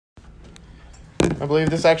I believe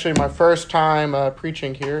this is actually my first time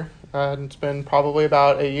preaching here. It's been probably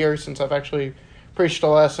about a year since I've actually preached a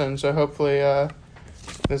lesson, so hopefully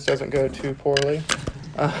this doesn't go too poorly.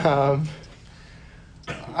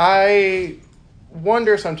 I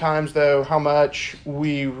wonder sometimes, though, how much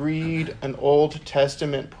we read an Old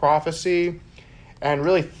Testament prophecy and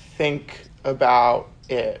really think about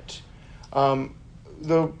it.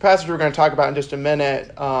 The passage we're going to talk about in just a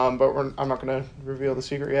minute, but I'm not going to reveal the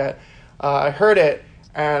secret yet. I heard it,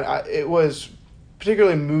 and it was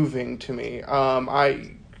particularly moving to me. It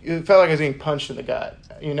felt like I was being punched in the gut.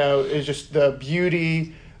 It's just the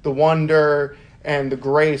beauty, the wonder, and the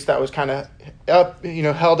grace that was kind of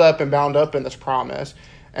held up and bound up in this promise.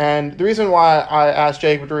 And the reason why I asked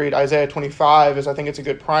Jacob to read Isaiah 25 is I think it's a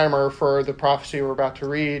good primer for the prophecy we're about to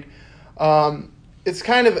read. It's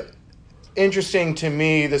kind of interesting to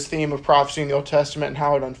me, this theme of prophecy in the Old Testament and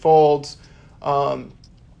how it unfolds.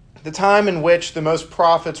 The time in which the most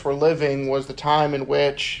prophets were living was the time in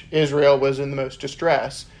which Israel was in the most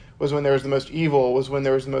distress, was when there was the most evil, was when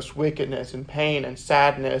there was the most wickedness and pain and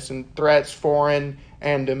sadness and threats, foreign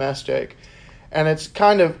and domestic. And it's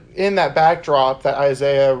kind of in that backdrop that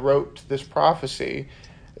Isaiah wrote this prophecy,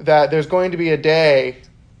 that there's going to be a day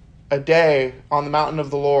on the mountain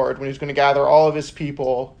of the Lord when he's going to gather all of his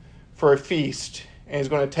people for a feast, and he's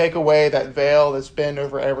going to take away that veil that's been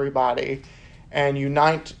over everybody and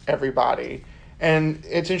unite everybody. And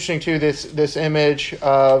it's interesting too, this image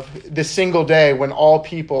of this single day when all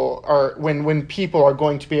people are when people are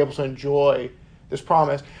going to be able to enjoy this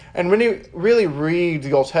promise. And when you really read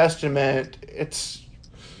the Old Testament, it's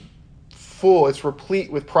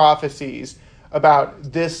replete with prophecies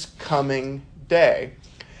about this coming day.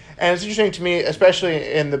 And it's interesting to me,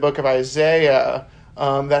 especially in the book of Isaiah,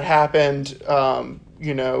 that happened,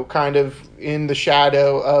 kind of in the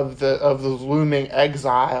shadow of the looming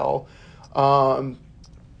exile,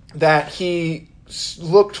 that he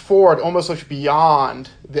looked forward, almost looked beyond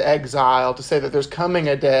the exile to say that there's coming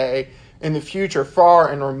a day in the future,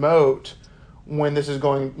 far and remote, when this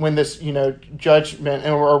judgment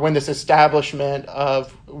or when this establishment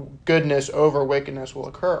of goodness over wickedness will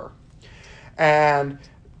occur. And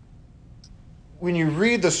when you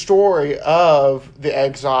read the story of the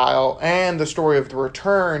exile and the story of the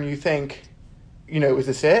return, you think, is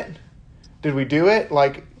this it? Did we do it?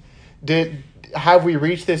 Have we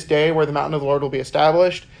reached this day where the mountain of the Lord will be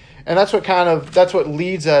established? And that's what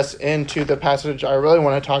leads us into the passage I really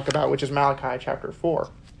want to talk about, which is Malachi chapter 4.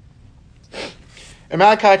 In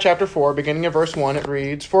Malachi chapter 4, beginning of verse 1, it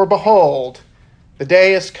reads, "For behold, the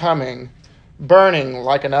day is coming, burning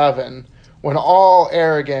like an oven, when all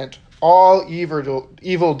arrogant, all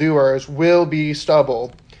evildoers will be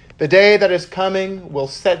stubble. The day that is coming will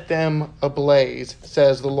set them ablaze,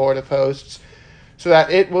 says the Lord of hosts, so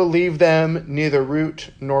that it will leave them neither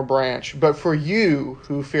root nor branch. But for you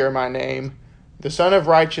who fear my name, the Son of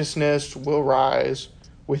Righteousness will rise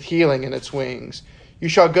with healing in its wings. You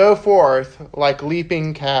shall go forth like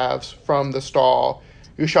leaping calves from the stall.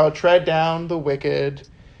 You shall tread down the wicked,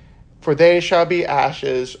 for they shall be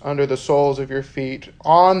ashes under the soles of your feet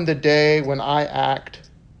on the day when I act,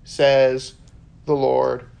 says the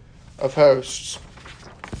Lord of hosts."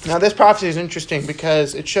 Now, this prophecy is interesting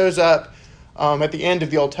because it shows up at the end of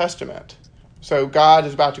the Old Testament. So God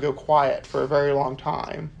is about to go quiet for a very long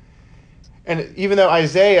time. And even though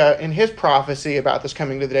Isaiah, in his prophecy about this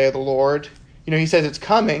coming to the day of the Lord, he says it's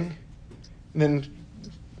coming, and then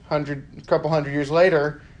a couple hundred years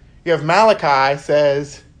later, you have Malachi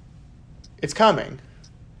says, it's coming.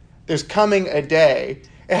 There's coming a day.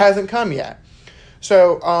 It hasn't come yet.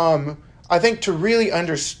 So I think to really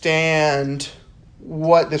understand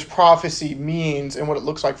what this prophecy means and what it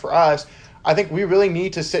looks like for us, I think we really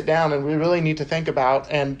need to sit down and we really need to think about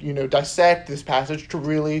and dissect this passage to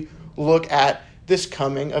really look at this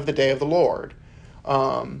coming of the day of the Lord.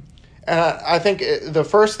 And I think the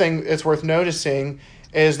first thing it's worth noticing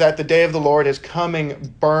is that the day of the Lord is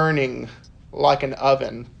coming burning like an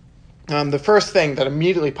oven. The first thing that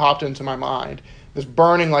immediately popped into my mind, this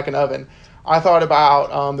burning like an oven, I thought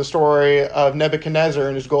about the story of Nebuchadnezzar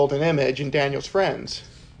and his golden image in Daniel's Friends,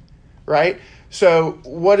 right? So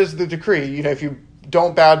what is the decree? If you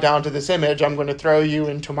don't bow down to this image, I'm going to throw you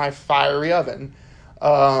into my fiery oven.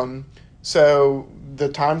 So the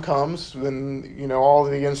time comes when, all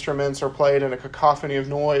the instruments are played in a cacophony of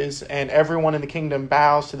noise and everyone in the kingdom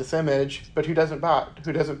bows to this image, but who doesn't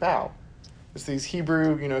bow? It's these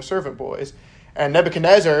Hebrew, servant boys. And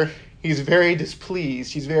Nebuchadnezzar, he's very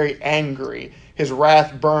displeased. He's very angry. His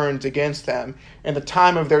wrath burns against them. And the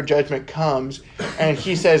time of their judgment comes. And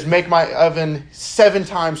he says, make my oven 7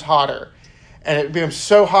 times hotter. And it becomes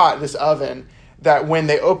so hot, this oven, that when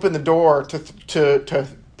they open the door to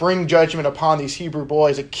bring judgment upon these Hebrew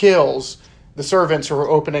boys, it kills the servants who are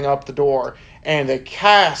opening up the door, and they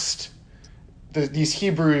cast these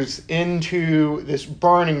Hebrews into this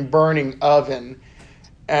burning oven.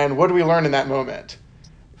 And what do we learn in that moment?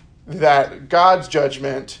 That God's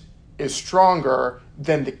judgment is stronger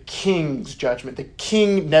than the king's judgment. The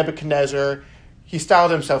king Nebuchadnezzar, he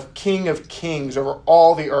styled himself King of Kings over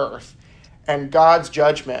all the earth, and God's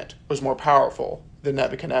judgment was more powerful than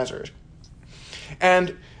Nebuchadnezzar's.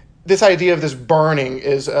 And this idea of this burning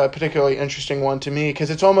is a particularly interesting one to me, because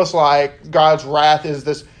it's almost like God's wrath is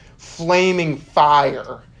this flaming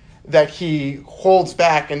fire that he holds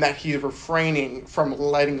back and that he's refraining from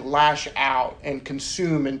letting lash out and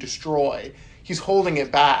consume and destroy. He's holding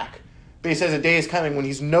it back. But he says a day is coming when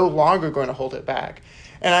he's no longer going to hold it back.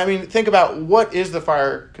 And I mean, think about, what is the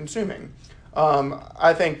fire consuming?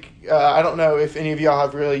 I think, I don't know if any of y'all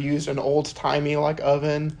have really used an old-timey like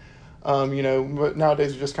oven. But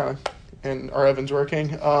nowadays we're just kind of, and our oven's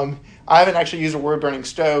working. I haven't actually used a wood-burning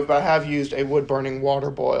stove, but I have used a wood-burning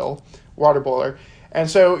water boiler. And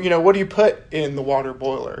so, what do you put in the water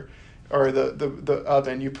boiler or the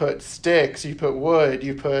oven? You put sticks, you put wood,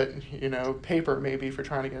 you put, paper maybe for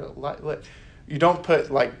trying to get it lit. You don't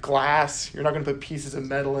put like glass. You're not going to put pieces of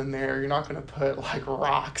metal in there. You're not going to put like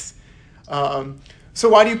rocks. So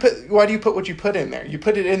why do you put what you put in there? You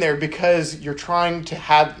put it in there because you're trying to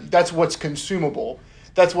have, that's what's consumable.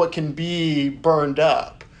 That's what can be burned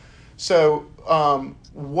up. So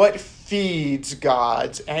what feeds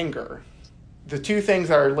God's anger? The two things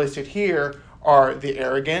that are listed here are the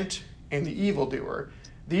arrogant and the evildoer.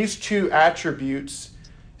 These two attributes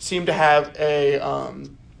seem to have a,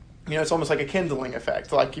 it's almost like a kindling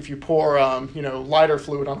effect. Like if you pour, lighter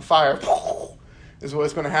fluid on fire, is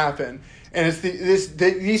what's going to happen. And it's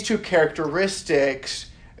these two characteristics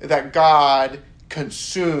that God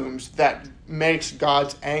consumes that makes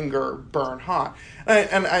God's anger burn hot.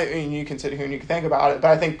 And you can sit here and you can think about it,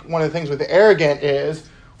 but I think one of the things with the arrogant is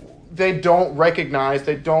they don't recognize,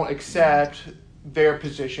 they don't accept their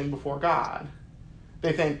position before God.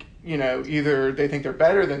 They think, either they think they're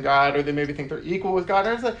better than God, or they maybe think they're equal with God.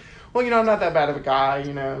 Or it's like, well, I'm not that bad of a guy,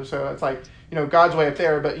 so it's like, God's way up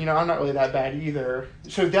there, but, I'm not really that bad either.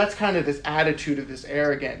 So that's kind of this attitude of this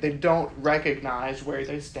arrogant. They don't recognize where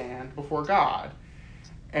they stand before God.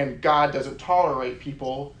 And God doesn't tolerate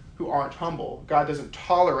people who aren't humble. God doesn't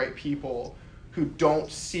tolerate people who don't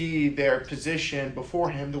see their position before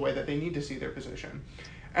him the way that they need to see their position.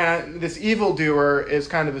 And this evildoer is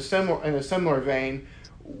kind of in a similar vein.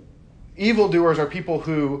 Evildoers are people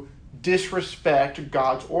who disrespect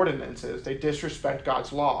God's ordinances. They disrespect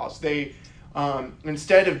God's laws. They,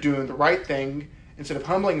 instead of doing the right thing, instead of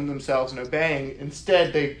humbling themselves and obeying,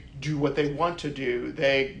 instead they do what they want to do.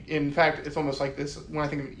 In fact, it's almost like this, when I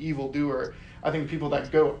think of an evildoer, I think of people that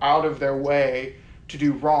go out of their way to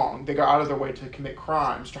do wrong. They go out of their way to commit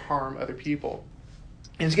crimes, to harm other people.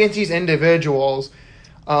 And it's against these individuals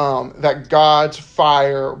that God's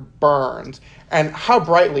fire burns. And how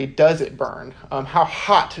brightly does it burn? How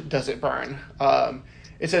hot does it burn?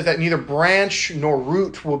 It says that neither branch nor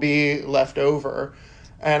root will be left over.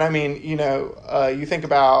 And I mean, you think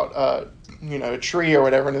about, a tree or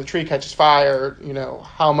whatever, and the tree catches fire,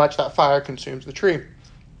 how much that fire consumes the tree.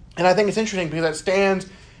 And I think it's interesting because that stands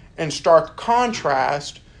in stark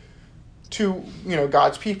contrast to,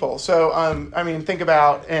 God's people. So, think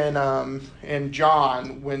about in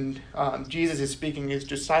John, when Jesus is speaking to his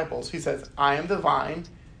disciples, he says, I am the vine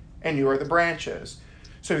and you are the branches.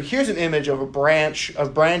 So here's an image of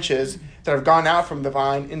branches that have gone out from the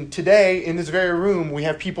vine. And today, in this very room, we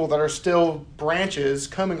have people that are still branches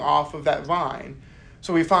coming off of that vine.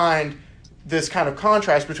 So we find this kind of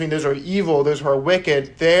contrast between those who are evil, those who are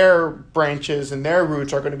wicked. Their branches and their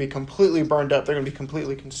roots are going to be completely burned up. They're going to be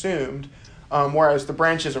completely consumed. Whereas the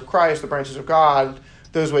branches of Christ, the branches of God,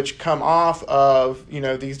 those which come off of,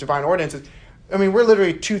 these divine ordinances, we're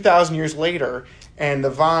literally 2,000 years later, and the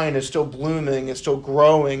vine is still blooming, it's still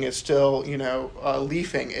growing, it's still,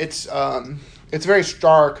 leafing. It's very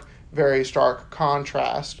stark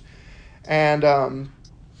contrast. And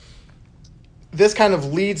this kind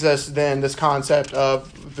of leads us then, this concept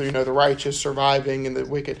of the righteous surviving and the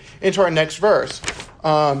wicked, into our next verse.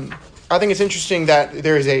 I think it's interesting that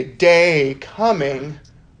there is a day coming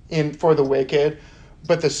for the wicked,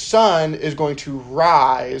 but the sun is going to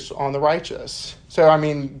rise on the righteous. So,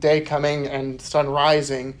 day coming and sun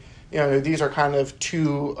rising, these are kind of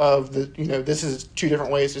two of the, this is two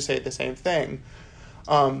different ways to say the same thing.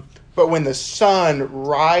 But when the sun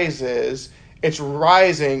rises, It's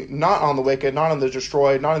rising not on the wicked, not on the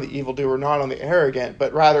destroyed, not on the evildoer, not on the arrogant,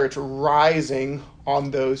 but rather it's rising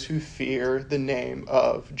on those who fear the name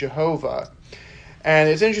of Jehovah. And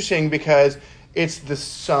it's interesting because it's the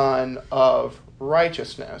Son of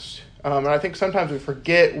Righteousness. And I think sometimes we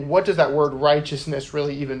forget, what does that word righteousness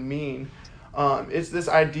really even mean? It's this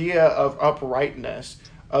idea of uprightness,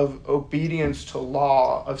 of obedience to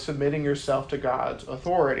law, of submitting yourself to God's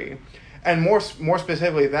authority. And more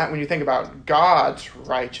specifically that when you think about God's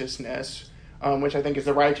righteousness, which I think is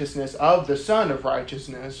the righteousness of the Son of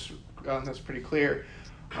Righteousness, that's pretty clear.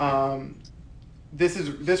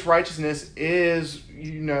 This righteousness is,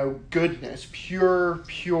 goodness,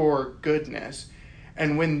 pure goodness.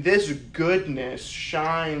 And when this goodness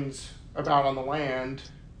shines about on the land,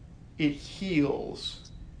 it heals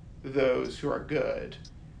those who are good.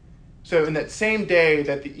 So in that same day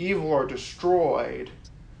that the evil are destroyed,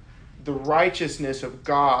 the righteousness of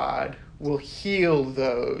God will heal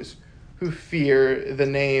those who fear the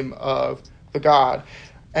name of the God.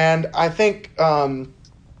 And I think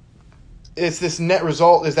it's this net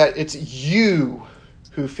result is that it's you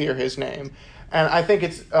who fear his name. And I think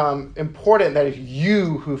it's important that it's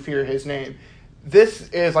you who fear his name. This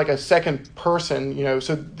is like a second person,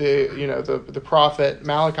 so the prophet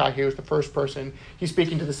Malachi, he was the first person. He's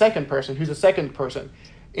speaking to the second person, who's the second person.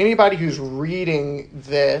 Anybody who's reading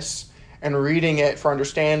this and reading it for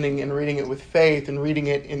understanding and reading it with faith and reading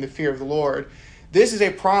it in the fear of the Lord, this is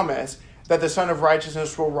a promise that the Son of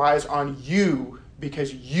Righteousness will rise on you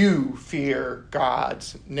because you fear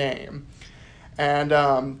God's name.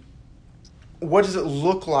 And what does it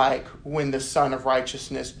look like when the Son of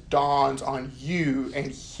Righteousness dawns on you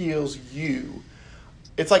and heals you?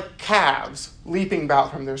 It's like calves leaping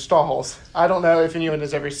about from their stalls. I don't know if anyone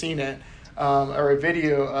has ever seen it or a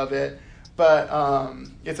video of it, but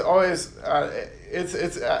it's always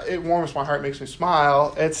it warms my heart, makes me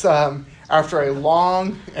smile. It's after a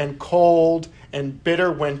long and cold and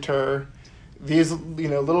bitter winter. These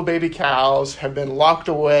little baby cows have been locked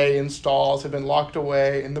away in stalls, have been locked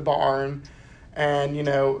away in the barn. And,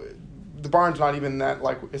 the barn's not even that,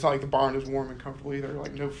 it's not like the barn is warm and comfortable either.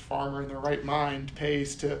 No farmer in their right mind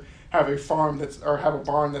pays to have a farm have a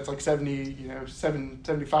barn that's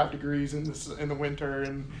 75 degrees in the winter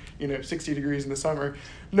and, 60 degrees in the summer.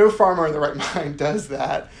 No farmer in the right mind does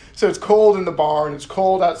that. So it's cold in the barn, it's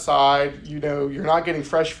cold outside, you're not getting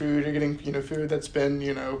fresh food, you're getting, food that's been,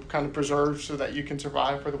 kind of preserved so that you can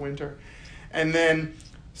survive for the winter. And then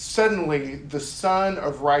suddenly, the Son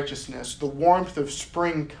of Righteousness, the warmth of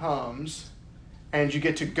spring comes, and you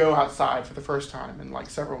get to go outside for the first time in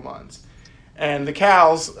several months. And the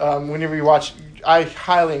cows, whenever you watch, I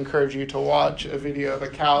highly encourage you to watch a video of a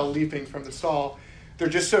cow leaping from the stall. They're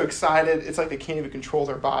just so excited, it's like they can't even control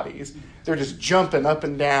their bodies. They're just jumping up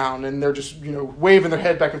and down, and they're just, waving their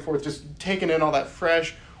head back and forth, just taking in all that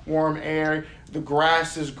fresh, warm air. The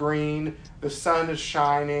grass is green, the sun is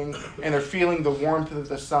shining, and they're feeling the warmth of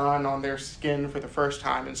the sun on their skin for the first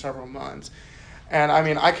time in several months. And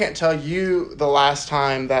I can't tell you the last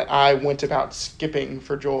time that I went about skipping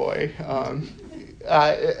for joy.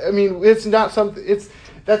 It's not something,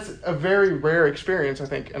 that's a very rare experience, I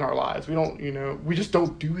think, in our lives. We just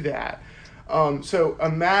don't do that. So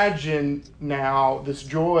imagine now this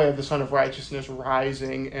joy of the Son of Righteousness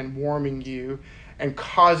rising and warming you and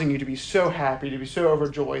causing you to be so happy, to be so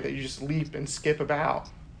overjoyed that you just leap and skip about.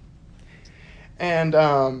 And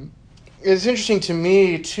it's interesting to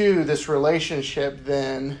me, too, this relationship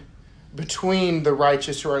then between the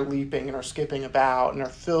righteous who are leaping and are skipping about and are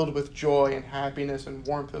filled with joy and happiness and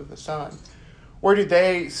warmth of the sun. Where do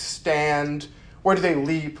they stand? Where do they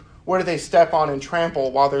leap? Where do they step on and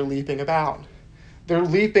trample while they're leaping about?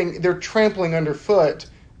 They're trampling underfoot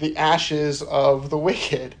the ashes of the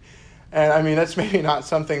wicked. And that's maybe not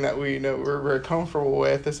something that we're very comfortable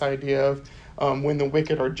with, this idea of when the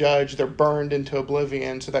wicked are judged, they're burned into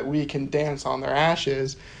oblivion so that we can dance on their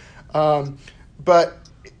ashes. But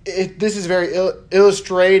this is very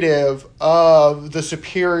illustrative of the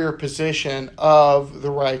superior position of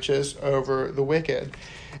the righteous over the wicked.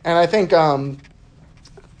 And I think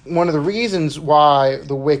one of the reasons why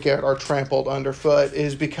the wicked are trampled underfoot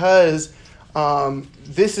is because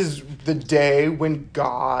this is the day when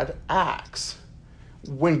God acts.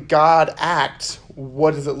 When God acts,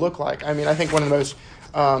 what does it look like? I think one of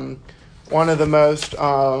the most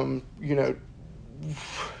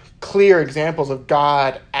clear examples of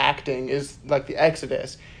God acting is like the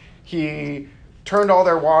Exodus. He turned all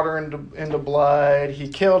their water into blood. He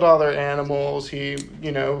killed all their animals. He,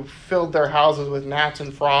 filled their houses with gnats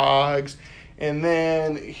and frogs. and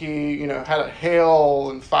then he, had a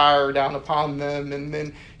hail and fire down upon them, and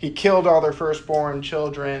then he killed all their firstborn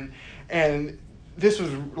children. And this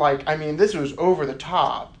was this was over the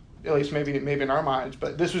top, at least maybe in our minds,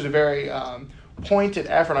 but this was a very pointed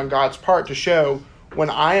effort on God's part to show, when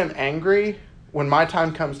I am angry, when my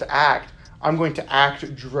time comes to act, I'm going to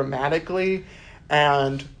act dramatically,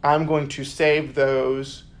 and I'm going to save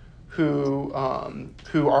those who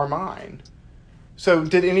are mine. So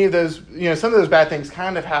did any of those, some of those bad things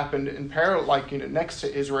kind of happened in parallel, next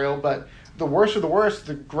to Israel, but the worst of the worst,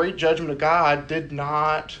 the great judgment of God did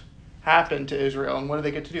not happen to Israel. And what did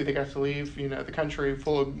they get to do? They got to leave, the country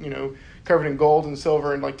full of, covered in gold and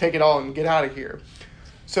silver, and take it all and get out of here.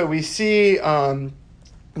 So we see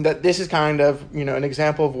that this is kind of, an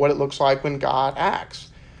example of what it looks like when God acts.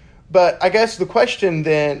 But I guess the question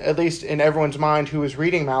then, at least in everyone's mind who is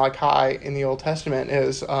reading Malachi in the Old Testament,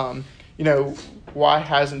 is, why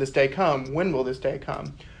hasn't this day come? When will this day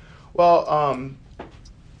come? Well,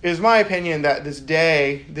 it is my opinion that this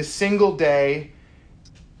day, this single day,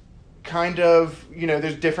 kind of,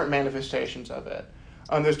 there's different manifestations of it.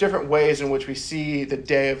 There's different ways in which we see the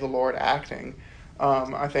day of the Lord acting.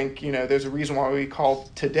 I think, there's a reason why we call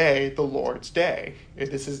today the Lord's Day.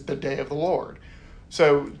 This is the day of the Lord.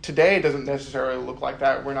 So today doesn't necessarily look like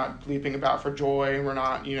that. We're not leaping about for joy, and we're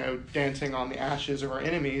not, dancing on the ashes of our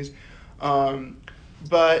enemies.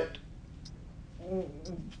 But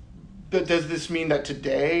does this mean that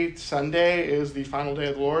today, Sunday, is the final day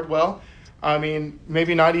of the Lord? Well, I mean,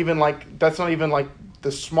 maybe not even that's not even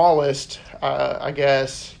the smallest, I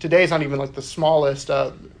guess. Today's not even the smallest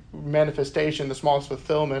manifestation, the smallest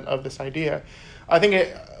fulfillment of this idea. I think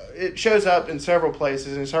it shows up in several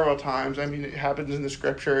places and several times. I mean, it happens in the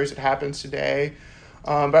scriptures. It happens today.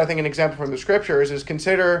 But I think an example from the scriptures is,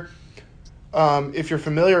 consider, if you're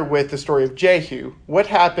familiar with the story of Jehu, what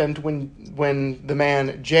happened when the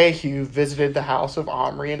man Jehu visited the house of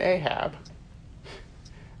Omri and Ahab?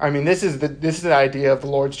 I mean, this is the idea of the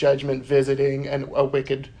Lord's judgment visiting a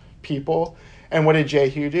wicked people. And what did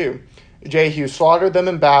Jehu do? Jehu slaughtered them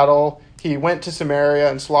in battle. He went to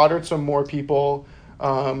Samaria and slaughtered some more people.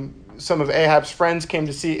 Some of Ahab's friends came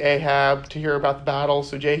to see Ahab to hear about the battle,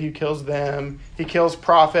 so Jehu kills them. He kills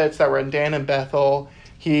prophets that were in Dan and Bethel.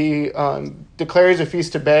 He declares a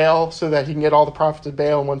feast to Baal so that he can get all the prophets of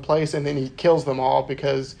Baal in one place, and then he kills them all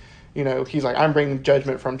because, he's like, I'm bringing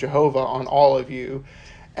judgment from Jehovah on all of you.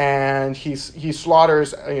 And he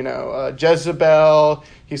slaughters, Jezebel.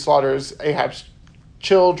 He slaughters Ahab's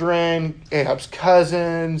children, Ahab's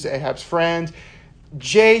cousins, Ahab's friends.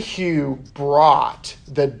 Jehu brought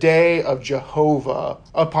the day of Jehovah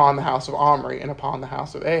upon the house of Omri and upon the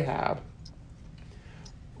house of Ahab.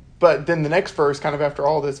 But then the next verse, kind of after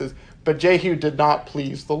all this, is, but Jehu did not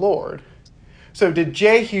please the Lord. So did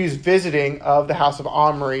Jehu's visiting of the house of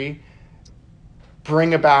Omri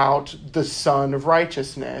bring about the sun of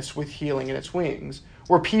righteousness with healing in its wings?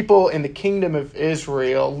 Were people in the kingdom of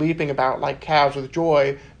Israel leaping about like calves with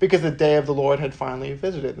joy because the day of the Lord had finally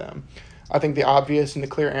visited them? I think the obvious and the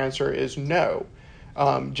clear answer is no.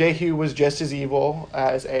 Jehu was just as evil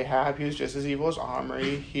as Ahab. He was just as evil as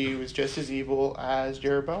Omri. He was just as evil as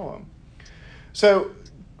Jeroboam. So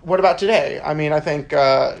what about today? I mean, I think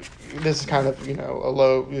this is kind of, a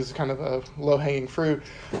low-hanging fruit.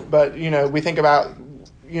 But, we think about, out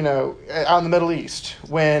in the Middle East,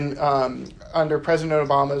 when under President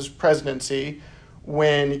Obama's presidency,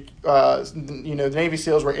 when, the Navy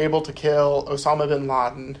SEALs were able to kill Osama bin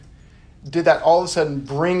Laden, did that all of a sudden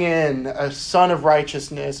bring in a sun of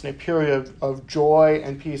righteousness and a period of joy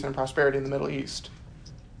and peace and prosperity in the Middle East?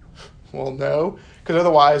 Well, no, because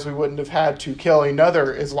otherwise we wouldn't have had to kill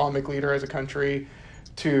another Islamic leader as a country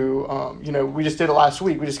to, we just did it last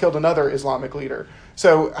week. We just killed another Islamic leader.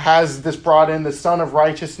 So has this brought in the sun of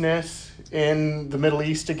righteousness in the Middle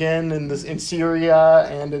East again, in Syria,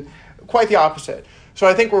 and quite the opposite. So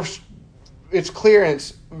I think it's clear, and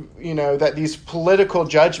it's, that these political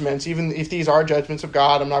judgments, even if these are judgments of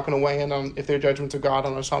God, I'm not going to weigh in on if they're judgments of God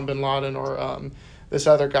on Osama bin Laden or this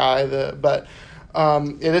other guy. But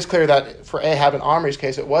it is clear that for Ahab and Omri's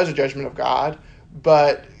case, it was a judgment of God.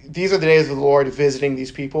 But these are the days of the Lord visiting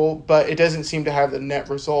these people. But it doesn't seem to have the net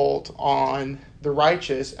result on the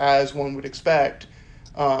righteous as one would expect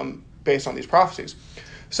based on these prophecies.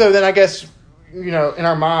 So then I guess, in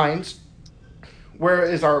our minds, where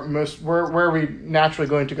are we naturally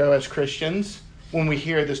going to go as Christians when we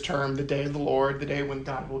hear this term, the day of the Lord, the day when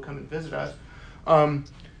God will come and visit us?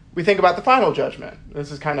 We think about the final judgment.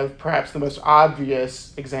 This is kind of perhaps the most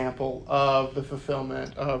obvious example of the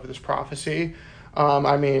fulfillment of this prophecy.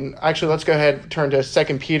 Actually, let's go ahead and turn to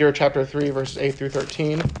 2 Peter chapter 3, verses 8 through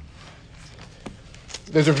 13.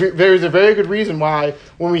 There's a very good reason why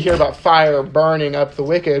when we hear about fire burning up the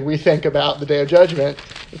wicked, we think about the day of judgment.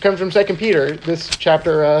 It comes from 2 Peter, this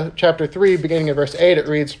chapter 3, beginning of verse 8. It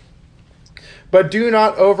reads, "But do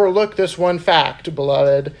not overlook this one fact,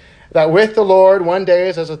 beloved, that with the Lord 1 day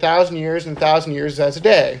is as 1,000 years, and 1,000 years is as a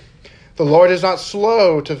day. The Lord is not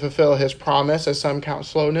slow to fulfill his promise, as some count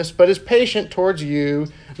slowness, but is patient towards you,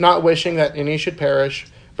 not wishing that any should perish,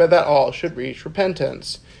 but that all should reach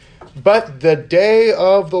repentance. But the day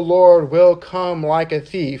of the Lord will come like a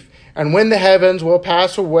thief, and when the heavens will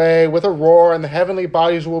pass away with a roar, and the heavenly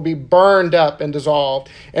bodies will be burned up and dissolved,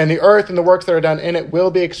 and the earth and the works that are done in it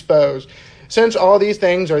will be exposed. Since all these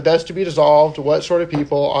things are thus to be dissolved, what sort of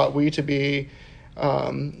people ought we to be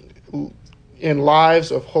in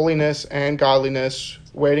lives of holiness and godliness,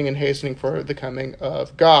 waiting and hastening for the coming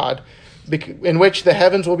of God, in which the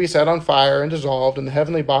heavens will be set on fire and dissolved, and the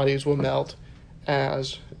heavenly bodies will melt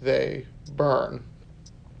as they burn."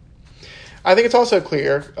 I think it's also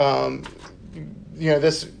clear,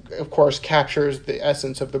 this, of course, captures the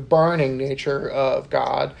essence of the burning nature of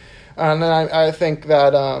God. And then I think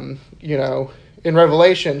that, in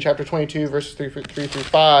Revelation chapter 22, verses 3 through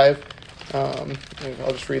 5,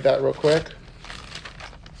 I'll just read that real quick.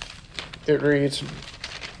 It reads,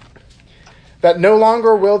 "That no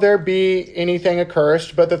longer will there be anything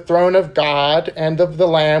accursed, but the throne of God and of the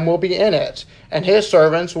Lamb will be in it, and his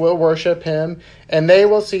servants will worship him, and they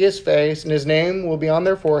will see his face, and his name will be on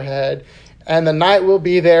their forehead, and the night will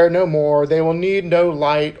be there no more. They will need no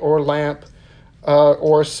light or lamp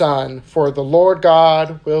or sun, for the Lord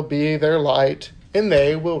God will be their light, and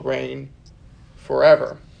they will reign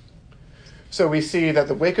forever." So we see that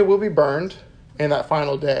the wicked will be burned in that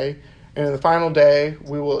final day, and in the final day,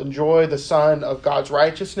 we will enjoy the sun of God's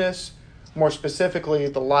righteousness, more specifically,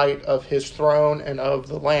 the light of his throne and of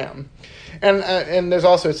the Lamb. And there's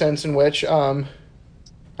also a sense in which, I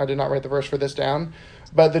did not write the verse for this down,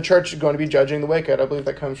 but the church is going to be judging the wicked. I believe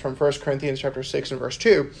that comes from 1 Corinthians chapter 6 and verse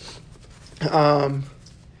 2.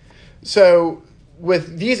 So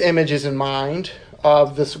with these images in mind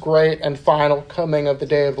of this great and final coming of the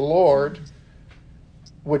day of the Lord,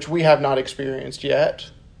 which we have not experienced yet,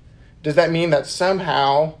 does that mean that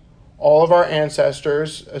somehow all of our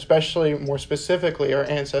ancestors, especially more specifically our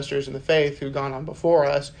ancestors in the faith who've gone on before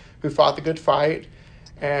us, who fought the good fight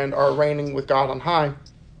and are reigning with God on high,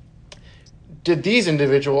 did these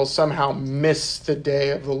individuals somehow miss the day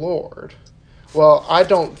of the Lord? Well, I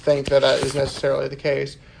don't think that is necessarily the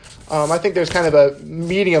case. I think there's kind of a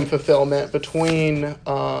medium fulfillment between,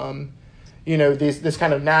 this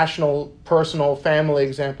kind of national, personal, family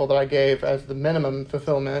example that I gave as the minimum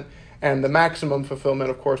fulfillment, and the maximum fulfillment,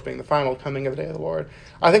 of course, being the final coming of the day of the Lord.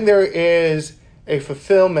 I think there is a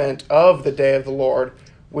fulfillment of the day of the Lord,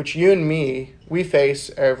 which you and me, we face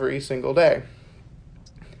every single day.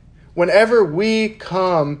 Whenever we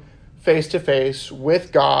come face to face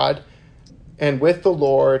with God and with the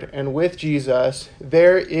Lord and with Jesus,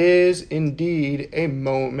 there is indeed a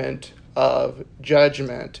moment of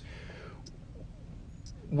judgment.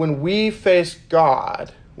 When we face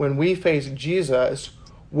God, when we face Jesus,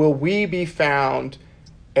 will we be found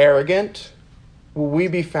arrogant? Will we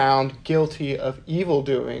be found guilty of evil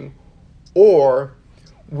doing? Or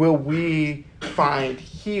will we find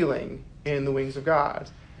healing in the wings of God?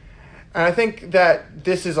 And I think that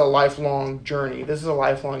this is a lifelong journey. This is a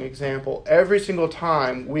lifelong example. Every single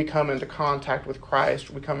time we come into contact with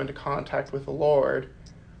Christ, we come into contact with the Lord,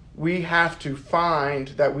 we have to find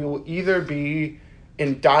that we will either be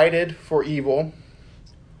indicted for evil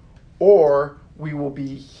or we will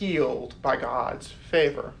be healed by God's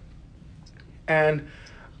favor. And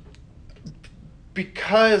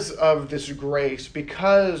because of this grace,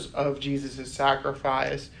 because of Jesus'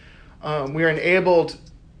 sacrifice, we are enabled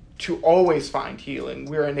to always find healing.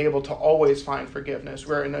 We are enabled to always find forgiveness.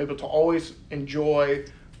 We are enabled to always enjoy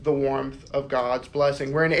the warmth of God's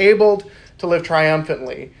blessing. We're enabled to live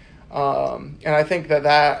triumphantly. And I think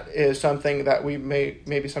that is something that we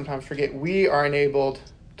maybe sometimes forget. We are enabled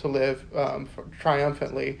to live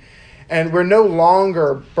triumphantly. And we're no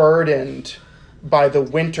longer burdened by the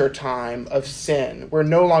winter time of sin. We're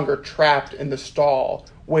no longer trapped in the stall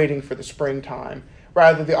waiting for the springtime.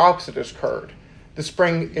 Rather, the opposite has occurred. The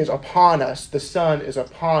spring is upon us. The sun is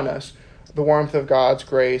upon us. The warmth of God's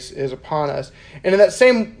grace is upon us. And in that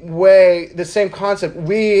same way, the same concept,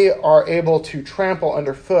 we are able to trample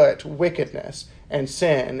underfoot wickedness and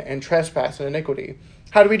sin and trespass and iniquity.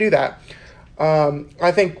 How do we do that?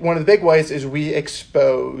 I think one of the big ways is we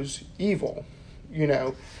expose evil.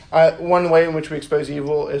 One way in which we expose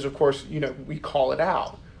evil is, of course, we call it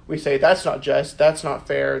out. We say, that's not just, that's not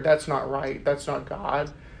fair, that's not right, that's not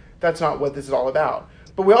God, that's not what this is all about.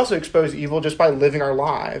 But we also expose evil just by living our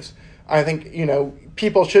lives. I think,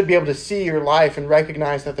 people should be able to see your life and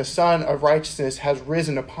recognize that the Son of Righteousness has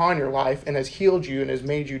risen upon your life and has healed you and has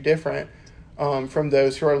made you different from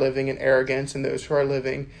those who are living in arrogance and those who are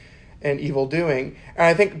living in evil doing. And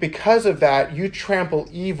I think because of that, you trample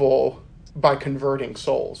evil by converting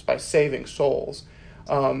souls, by saving souls.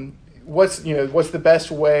 What's the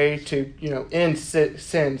best way to end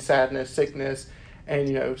sin, sadness, sickness,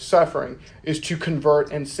 and suffering is to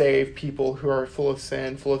convert and save people who are full of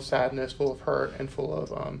sin, full of sadness, full of hurt, and full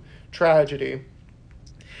of tragedy.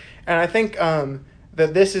 And I think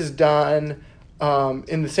that this is done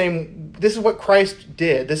in the same. This is what Christ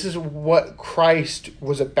did. This is what Christ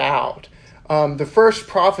was about. The first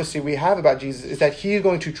prophecy we have about Jesus is that he's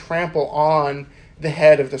going to trample on the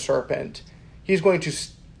head of the serpent. He's going to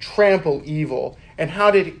trample evil. And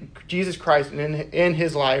how did Jesus Christ in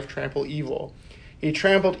his life trample evil? He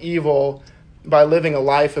trampled evil by living a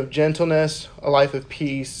life of gentleness, a life of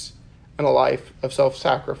peace, and a life of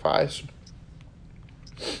self-sacrifice.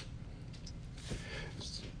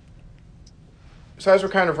 So as we're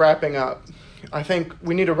kind of wrapping up, I think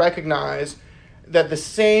we need to recognize that the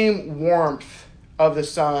same warmth of the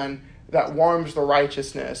sun that warms the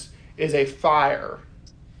righteousness is a fire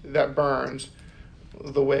that burns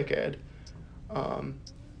the wicked.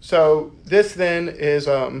 So this then is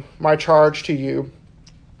my charge to you,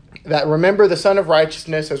 that remember the Son of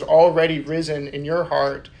Righteousness has already risen in your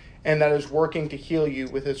heart and that is working to heal you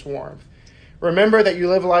with his warmth. Remember that you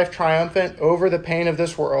live a life triumphant over the pain of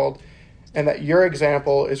this world and that your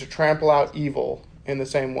example is to trample out evil in the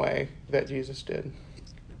same way that Jesus did.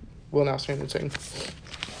 We'll now stand and sing.